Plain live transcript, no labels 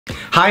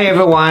Hi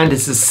everyone,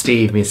 this is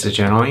Steve, Mr.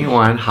 General in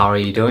One. How are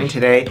you doing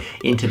today?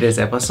 In today's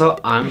episode,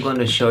 I'm going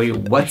to show you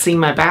what's in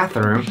my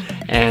bathroom,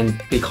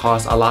 and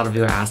because a lot of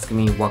you are asking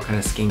me what kind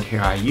of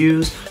skincare I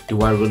use, do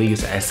I really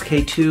use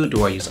SK-II,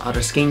 do I use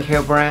other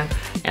skincare brand,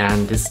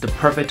 and this is the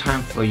perfect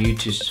time for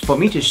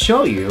me to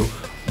show you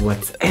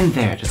what's in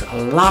there. There's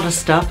a lot of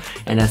stuff,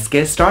 and let's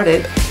get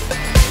started.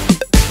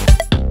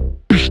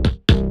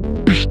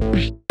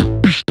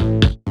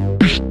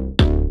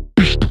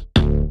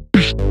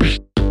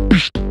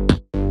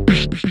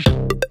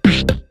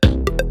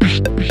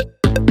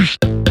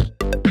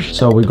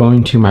 So we're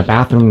going to my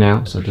bathroom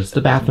now. So this is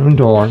the bathroom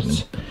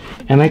doors.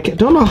 And I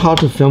don't know how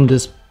to film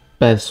this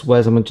best way.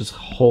 I'm gonna just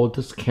hold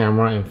this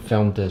camera and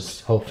film this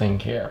whole thing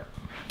here.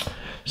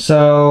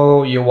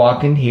 So you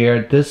walk in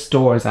here. This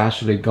door is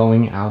actually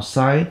going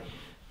outside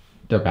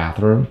the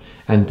bathroom.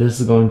 And this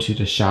is going to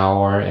the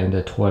shower and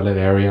the toilet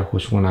area,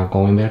 which we're not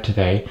going there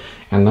today.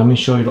 And let me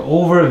show you the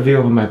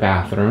overview of my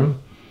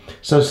bathroom.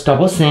 So it's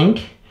double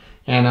sink.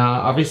 And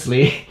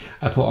obviously,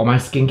 I put all my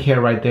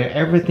skincare right there.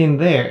 Everything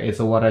there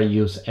is what I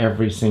use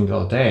every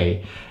single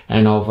day.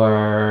 And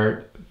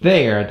over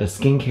there, the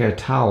skincare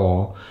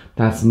towel,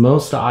 that's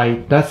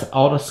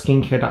all the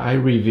skincare that I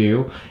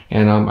review.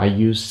 And I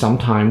use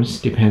sometimes,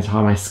 depends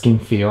how my skin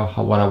feel,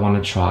 what I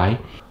want to try.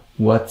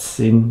 What's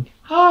in,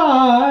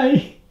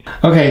 hi!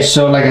 Okay,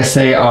 so like I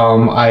say,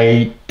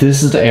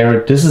 this is the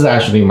area, this is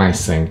actually my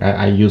sink.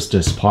 I use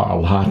this part a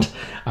lot.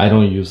 I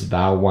don't use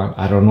that one.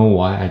 I don't know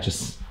why,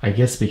 I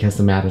guess because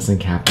the Madison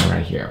cabinet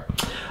right here.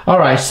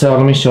 Alright, so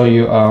let me show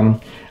you.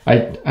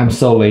 I'm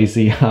so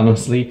lazy,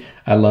 honestly.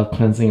 I love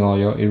cleansing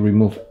oil. It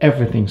removes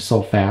everything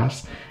so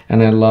fast.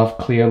 And I love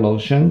clear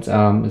lotions.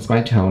 It's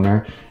my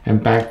toner.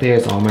 And back there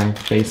is all my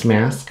face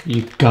mask.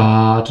 You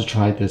got to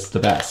try this the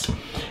best.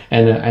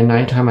 And at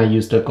nighttime I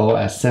use the Gold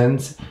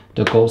Essence,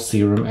 the Gold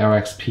Serum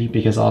LXP,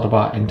 because all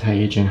about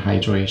anti-aging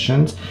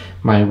hydrations.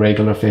 My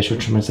regular facial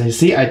treatments. You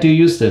see, I do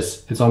use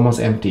this. It's almost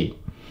empty.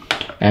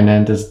 And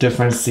then there's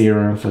different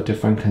serum for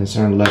different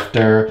concern.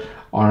 Lifter,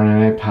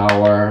 RNA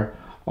Power,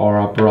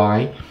 Aura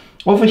Bright.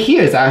 Over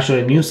here is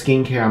actually a new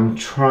skincare I'm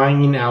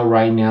trying out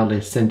right now. They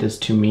sent this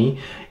to me.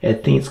 I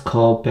think it's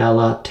called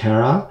Bella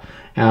Terra.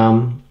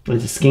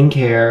 It's a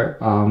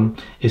skincare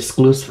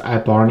exclusive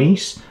at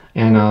Barney's.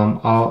 And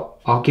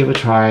I'll give it a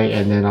try,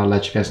 and then I'll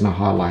let you guys know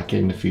how I like it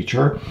in the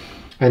future.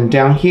 And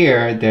down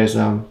here, there's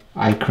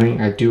eye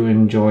cream. I do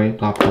enjoy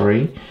La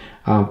Prairie,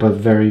 but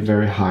very,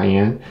 very high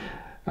end.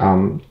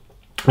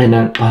 And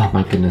then, oh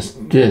my goodness,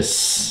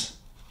 this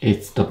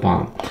is the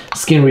bomb.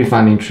 Skin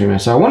refining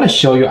treatment. So I want to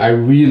show you, I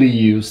really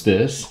use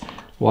this.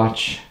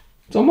 Watch,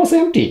 it's almost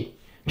empty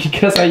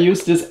because I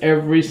use this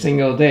every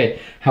single day.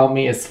 Help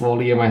me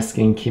exfoliate my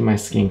skin, keep my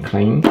skin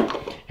clean.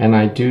 And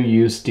I do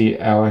use the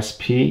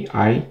LSP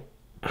eye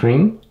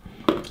cream.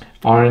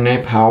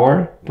 RNA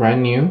Power,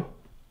 brand new.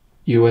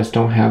 US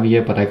don't have it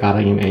yet, but I got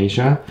it in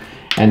Asia.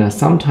 And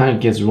sometimes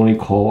it gets really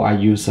cold. I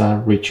use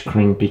a rich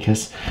cream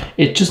because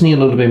it just needs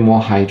a little bit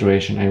more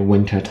hydration at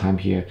winter time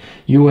here.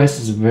 US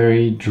is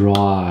very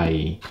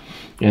dry.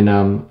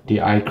 And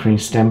the eye cream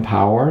Stem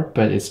Power,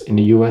 but it's in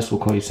the US we'll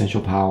call it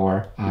Essential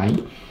Power Eye.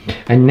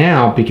 And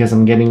now, because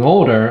I'm getting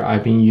older,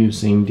 I've been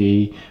using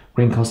the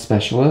Wrinkle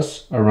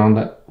Specialist around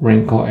the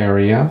wrinkle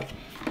area.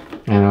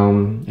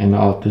 And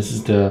this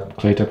is the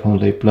Clé de Peau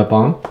Lip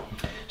Balm.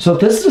 So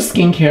this is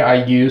the skincare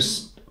I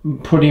use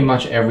pretty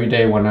much every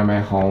day when I'm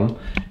at home,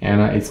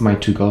 and it's my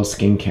to-go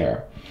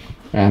skincare.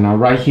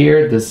 And right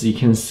here, this you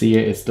can see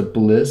it's the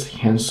Bliss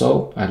hand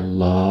soap. I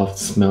love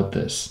to smell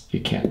this.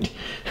 You can't.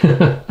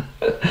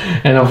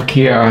 And over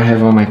here I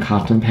have on my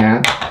cotton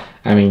pad.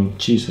 I mean,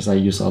 Jesus, I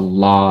use a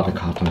lot of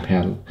cotton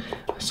pad,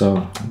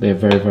 so they're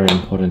very, very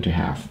important to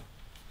have.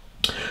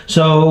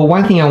 So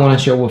one thing I want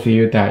to share with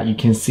you that you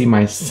can see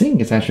my sink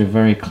is actually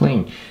very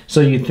clean. So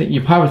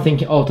you're probably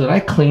thinking, oh, did I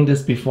clean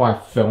this before I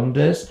filmed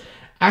this?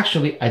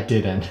 Actually, I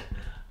didn't.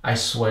 I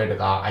swear to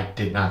God, I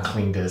did not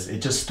clean this.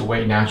 It's just the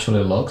way it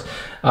naturally looks.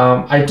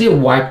 I did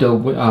wipe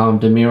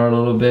the mirror a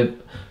little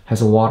bit,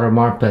 has a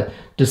watermark, but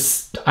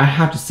this, I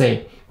have to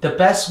say, the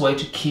best way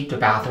to keep the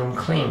bathroom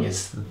clean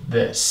is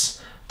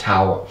this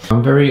towel.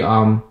 I'm very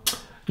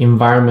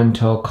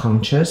environmental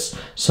conscious,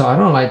 so I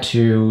don't like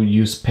to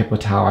use paper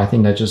towel. I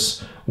think that's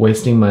just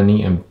wasting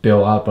money and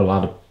build up a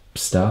lot of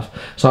stuff.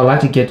 So I like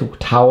to get a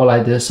towel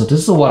like this. So this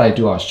is what I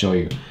do. I'll show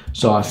you.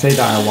 So I say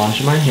that I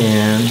wash my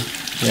hand,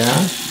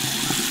 yeah.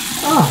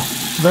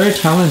 Oh, very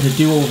talented to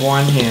do with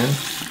one hand.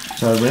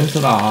 So I rinse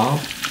it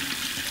off.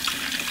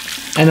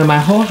 And then my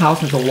whole house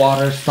has a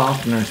water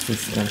softener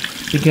system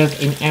because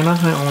in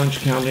Anaheim, Orange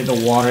County,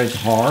 the water is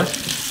hard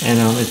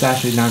and it's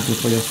actually not good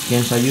for your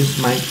skin. So I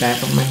use my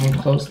back of my hand,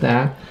 close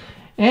that,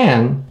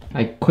 and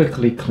I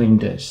quickly clean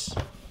this.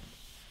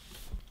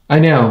 I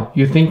know,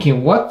 you're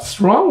thinking,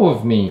 what's wrong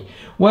with me?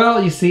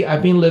 Well, you see,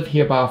 I've been living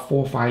here about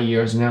 4 or 5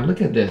 years now.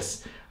 Look at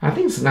this. I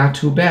think it's not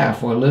too bad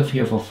for I live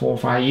here for 4 or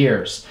 5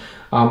 years.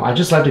 I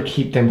just like to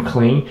keep them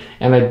clean,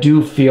 and I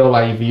do feel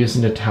like if you're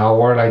using the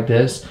towel like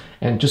this,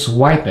 and just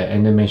wipe it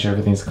and then make sure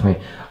everything's clean.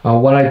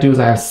 What I do is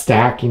I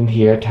stack in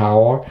here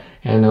towel,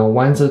 and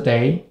once a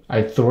day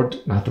I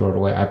not throw it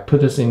away. I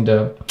put this in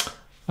the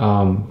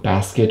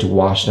basket to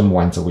wash them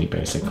once a week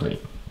basically.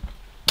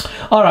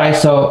 Alright,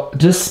 so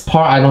this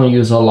part I don't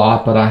use a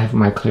lot, but I have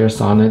my clear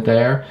sonnet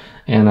there.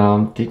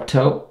 And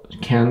ditto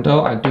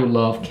candle. I do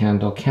love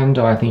candle.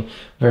 Candle, I think,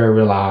 very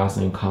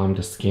relaxing and calm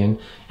the skin.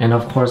 And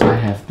of course, I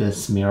have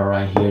this mirror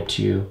right here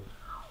to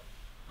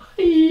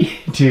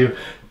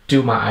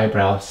do my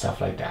eyebrows,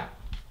 stuff like that.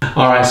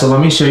 Alright, so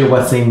let me show you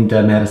what's in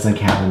the medicine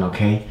cabinet,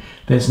 okay?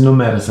 There's no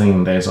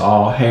medicine, there's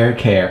all hair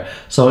care.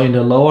 So in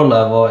the lower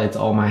level, it's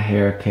all my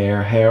hair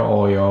care, hair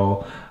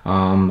oil,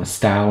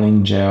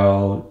 styling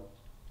gel,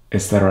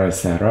 etc,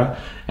 etc.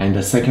 And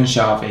the second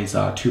shelf is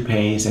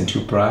toothpaste and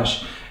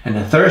toothbrush. And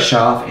the third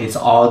shelf is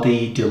all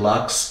the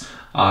deluxe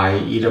I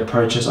either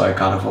purchased or I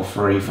got it for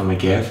free from a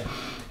gift.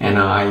 And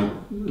I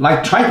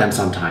like try them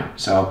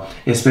sometimes, so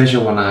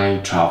especially when I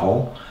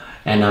travel.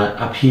 And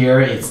up here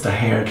it's the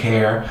hair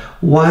care.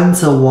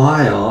 Once a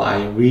while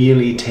I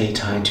really take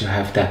time to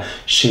have that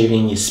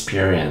shaving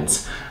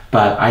experience,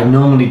 but I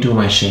normally do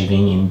my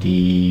shaving in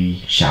the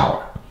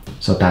shower.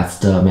 So that's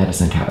the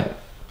medicine cabinet.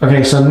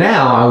 Okay, so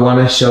now I want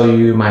to show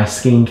you my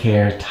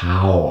skincare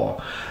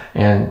towel.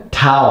 And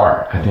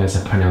tower, I think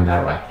I pronounced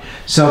that right.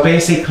 So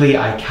basically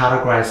I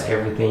categorize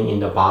everything in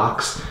the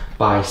box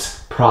by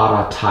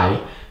product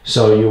type.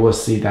 So you will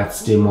see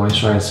that's the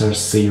moisturizer,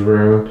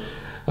 serum,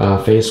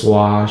 face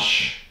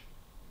wash,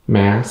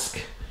 mask.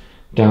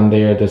 Down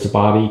there, there's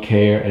body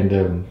care and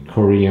the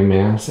Korean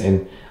mask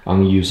and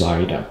unused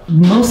item.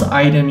 Most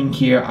item in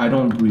here I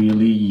don't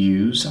really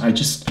use. I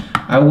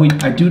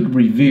do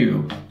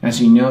review,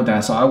 as you know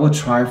that. So I will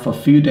try for a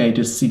few days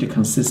to see the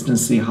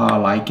consistency, how I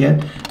like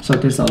it. So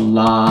there's a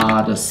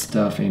lot of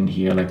stuff in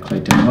here like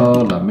Clé de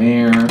Peau, La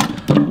Mer,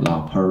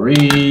 La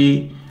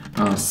Prairie,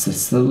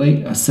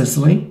 Sicily,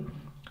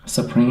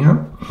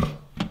 Supreme.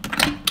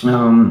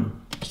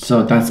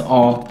 So that's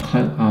all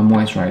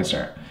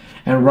moisturizer.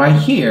 And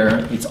right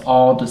here, it's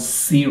all the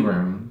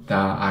serum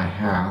that I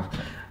have.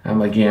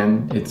 And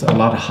again, it's a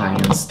lot of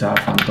high-end stuff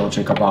from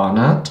Dolce &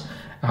 Gabbana.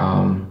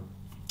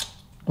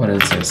 What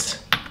is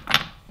this?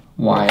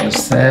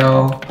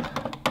 YSL,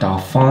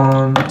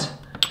 Dalfont,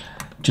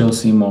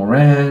 Josie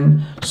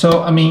Moran.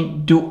 So I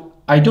mean,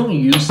 I don't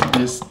use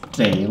this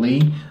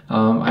daily.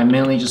 I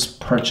mainly just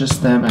purchase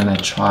them and I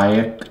try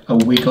it a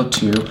week or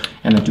two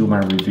and I do my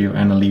review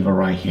and I leave it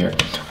right here.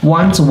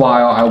 Once in a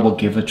while, I will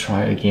give it a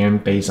try again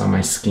based on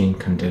my skin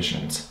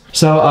conditions.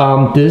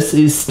 So this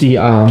is the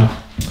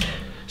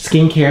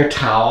skincare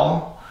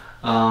towel.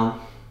 All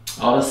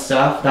the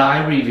stuff that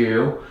I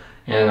review.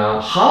 And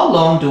how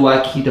long do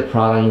I keep the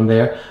product in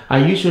there? I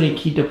usually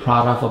keep the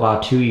product for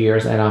about 2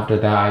 years, and after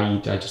that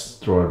I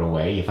just throw it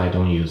away if I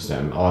don't use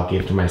them, or I'll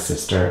give to my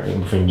sister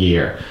within a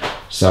year.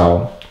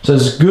 So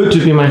it's good to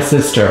be my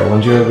sister,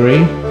 won't you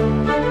agree?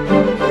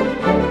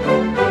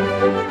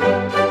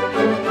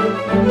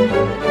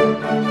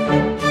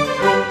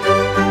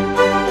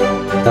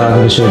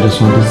 Let me show you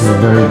this one. This is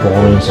very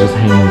boring, so it's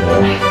hanging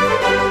there.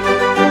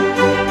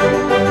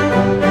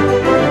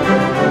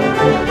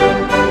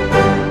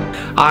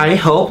 I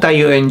hope that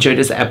you enjoyed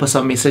this episode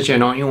of Mr.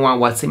 Jin All-in-One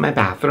What's in My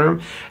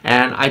Bathroom.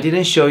 And I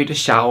didn't show you the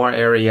shower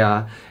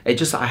area.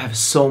 I have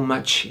so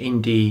much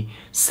in the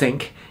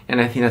sink, and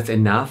I think that's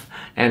enough.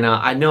 And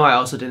I know I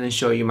also didn't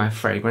show you my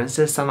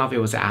fragrances. Some of you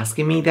was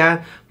asking me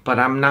that, but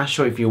I'm not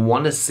sure if you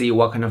want to see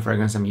what kind of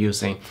fragrance I'm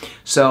using.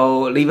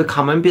 So leave a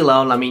comment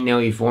below. Let me know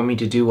if you want me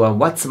to do a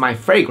what's my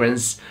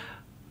fragrance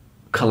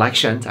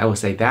collections, I would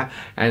say that,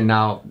 and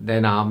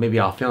then maybe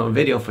I'll film a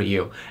video for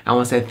you. I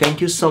want to say thank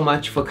you so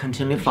much for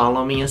continuing to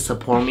follow me and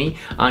support me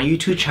on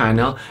YouTube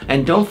channel,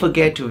 and don't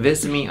forget to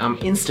visit me on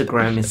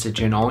Instagram, Mr.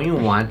 Jin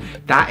All-in-One.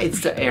 That is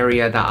the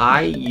area that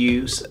I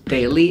use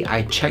daily.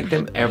 I check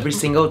them every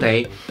single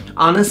day.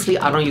 Honestly,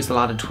 I don't use a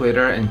lot of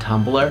Twitter and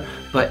Tumblr,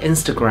 but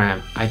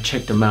Instagram I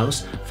check the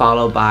most,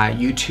 followed by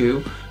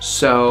YouTube.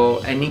 So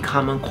any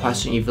common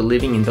question, if you're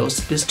living in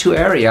these two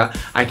areas,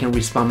 I can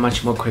respond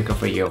much more quicker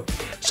for you.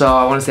 So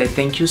I want to say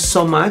thank you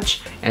so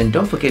much, and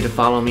don't forget to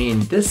follow me in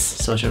this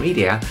social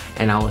media,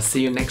 and I will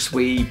see you next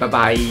week. Bye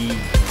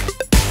bye.